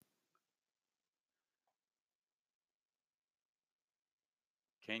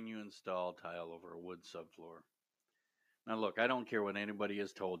Can you install tile over a wood subfloor? Now, look, I don't care what anybody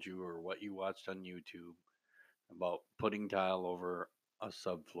has told you or what you watched on YouTube about putting tile over a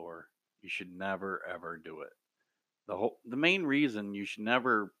subfloor. You should never ever do it. The main reason you should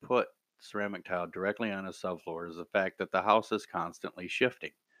never put ceramic tile directly on a subfloor is the fact that the house is constantly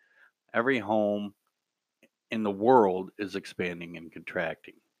shifting. Every home in the world is expanding and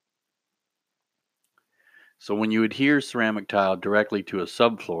contracting. So when you adhere ceramic tile directly to a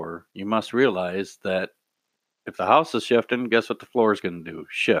subfloor, you must realize that if the house is shifting, guess what the floor is going to do?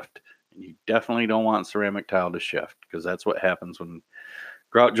 Shift. And you definitely don't want ceramic tile to shift because that's what happens when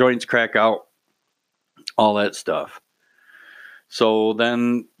grout joints crack out, all that stuff. So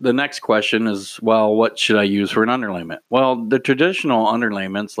then the next question is, well, what should I use for an underlayment? Well, the traditional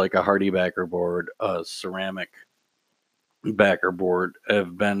underlayments like a HardieBacker board, a ceramic backer board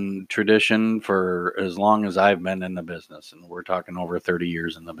have been tradition for as long as I've been in the business, and we're talking over 30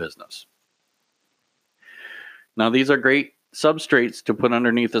 years in the business. Now, these are great substrates to put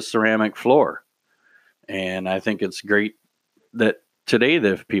underneath a ceramic floor, and I think it's great that today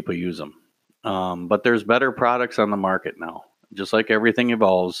that people use them. But there's better products on the market now. Just like everything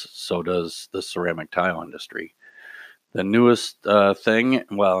evolves, so does the ceramic tile industry. The newest thing,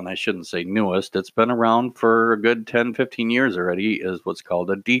 well, and I shouldn't say newest, it's been around for a good 10, 15 years already, is what's called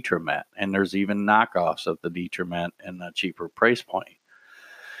a Detramat. And there's even knockoffs of the Detramat in a cheaper price point.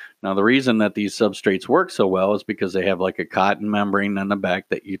 Now, the reason that these substrates work so well is because they have like a cotton membrane in the back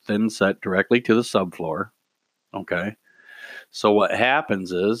that you thin set directly to the subfloor. Okay. So what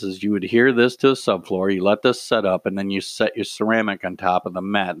happens is you adhere this to the subfloor, you let this set up, and then you set your ceramic on top of the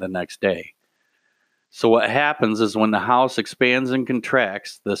mat the next day. So what happens is when the house expands and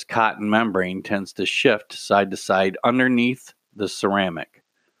contracts, this cotton membrane tends to shift side to side underneath the ceramic,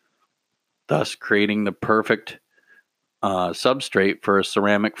 thus creating the perfect substrate for a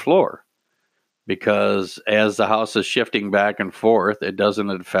ceramic floor. Because as the house is shifting back and forth, it doesn't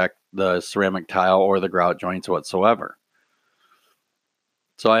affect the ceramic tile or the grout joints whatsoever.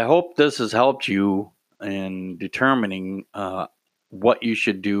 So I hope this has helped you in determining what you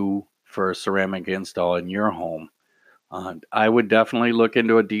should do for a ceramic install in your home. I would definitely look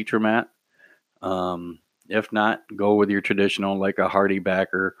into a Detramat. If not, go with your traditional like a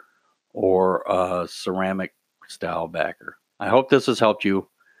HardieBacker or a ceramic style backer. I hope this has helped you.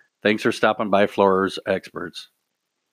 Thanks for stopping by Floorers Experts.